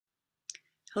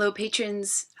Hello,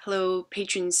 patrons. Hello,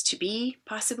 patrons to be,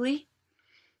 possibly.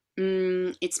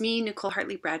 It's me, Nicole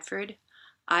Hartley Bradford.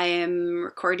 I am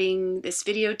recording this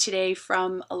video today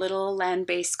from a little land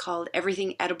base called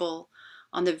Everything Edible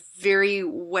on the very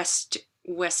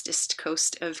westest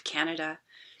coast of Canada,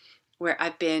 where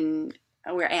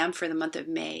where I am for the month of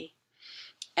May.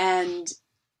 And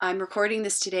I'm recording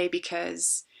this today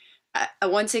because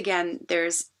once again,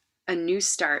 there's a new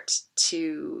start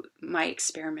to my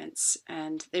experiments,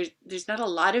 and there's not a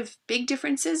lot of big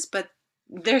differences, but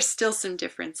there's still some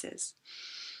differences.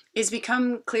 It's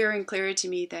become clearer and clearer to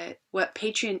me that what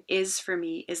Patreon is for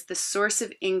me is the source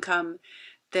of income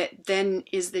that then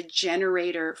is the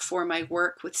generator for my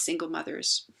work with single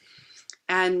mothers.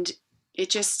 And it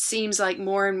just seems like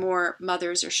more and more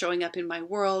mothers are showing up in my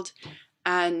world.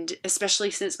 And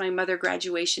especially since my mother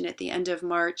graduation at the end of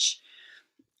March,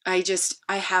 I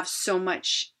have so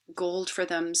much gold for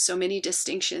them, so many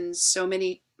distinctions, so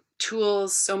many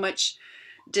tools, so much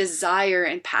desire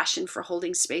and passion for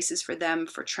holding spaces for them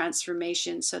for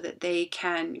transformation so that they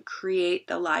can create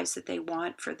the lives that they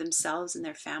want for themselves and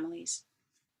their families.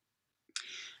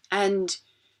 And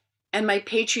my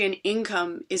Patreon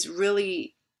income is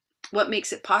really what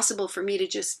makes it possible for me to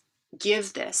just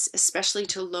give this, especially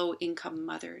to low income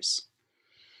mothers.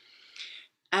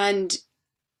 And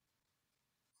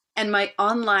my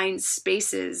online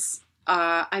spaces,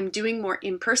 I'm doing more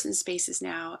in-person spaces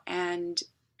now, and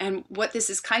what this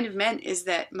has kind of meant is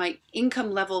that my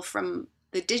income level from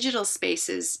the digital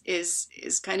spaces is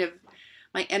kind of,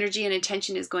 my energy and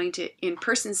attention is going to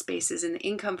in-person spaces, and the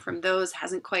income from those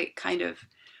hasn't quite kind of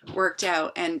worked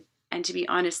out. And to be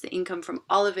honest, the income from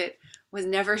all of it was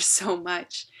never so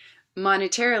much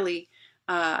monetarily.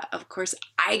 Of course,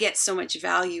 I get so much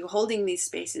value holding these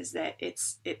spaces that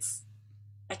it's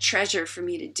a treasure for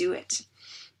me to do it.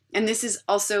 And this is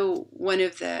also one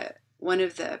of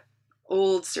the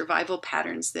old survival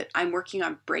patterns that I'm working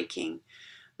on breaking,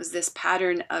 was this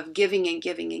pattern of giving and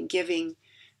giving and giving,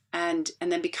 and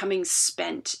then becoming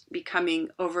spent, becoming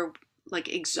over, like,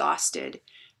 exhausted,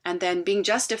 and then being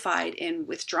justified in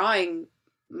withdrawing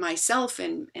myself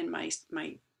and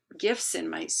my gifts and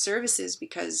my services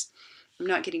because I'm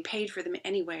not getting paid for them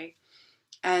anyway.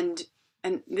 And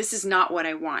this is not what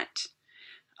I want.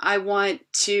 I want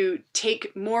to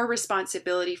take more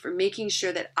responsibility for making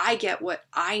sure that I get what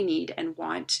I need and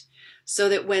want, so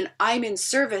that when I'm in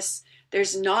service,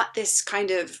 there's not this kind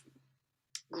of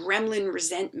gremlin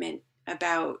resentment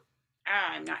about,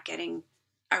 I'm not getting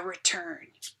a return.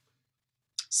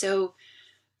 So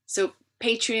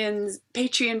Patreon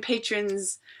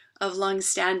patrons of long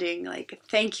standing, like,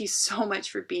 thank you so much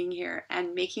for being here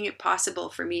and making it possible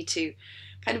for me to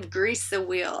kind of grease the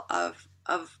wheel of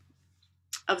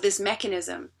this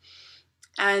mechanism.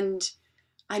 And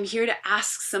I'm here to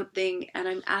ask something, and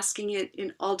I'm asking it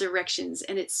in all directions,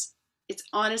 and it's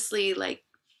honestly, like,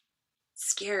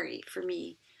 scary for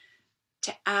me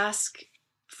to ask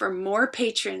for more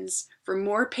patrons, for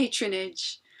more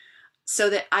patronage, so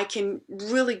that I can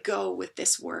really go with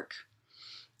this work.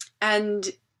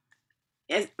 And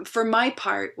for my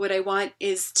part, what I want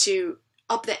is to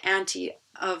up the ante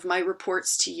of my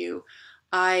reports to you.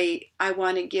 I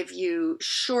want to give you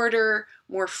shorter,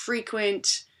 more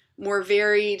frequent, more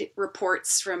varied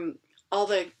reports from all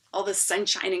the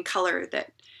sunshine and color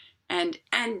that, and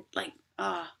like,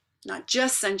 not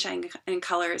just sunshine and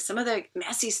color, some of the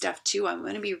messy stuff too. I'm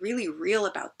going to be really real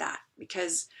about that,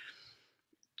 because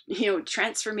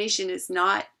transformation is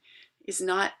not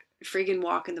friggin'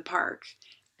 walk in the park.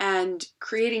 And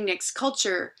creating next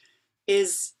culture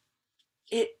is,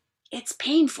 it's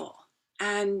painful,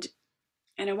 and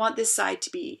I want this side to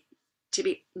be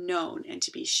known and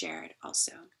to be shared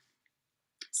also.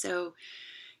 So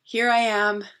here I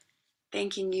am,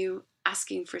 thanking you,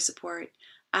 asking for support,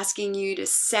 asking you to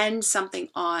send something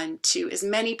on to as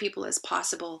many people as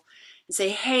possible and say,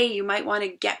 hey, you might want to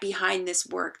get behind this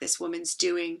work this woman's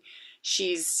doing.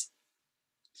 She's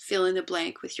fill in the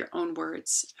blank with your own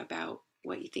words about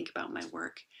what you think about my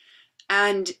work.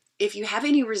 And if you have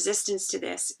any resistance to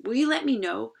this, will you let me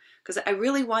know? Because I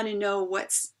really want to know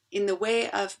what's in the way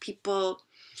of people,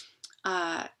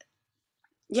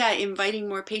 inviting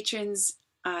more patrons,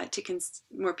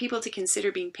 more people to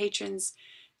consider being patrons,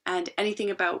 and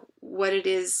anything about what it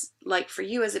is like for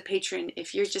you as a patron.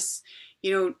 If you're just,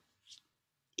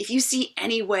 if you see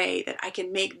any way that I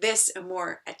can make this a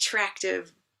more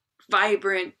attractive,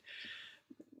 vibrant,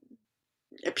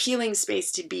 appealing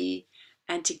space to be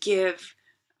and to give,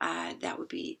 that would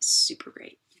be super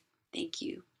great. Thank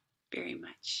you very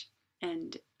much.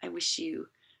 And I wish you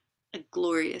a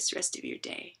glorious rest of your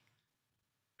day.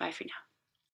 Bye for now.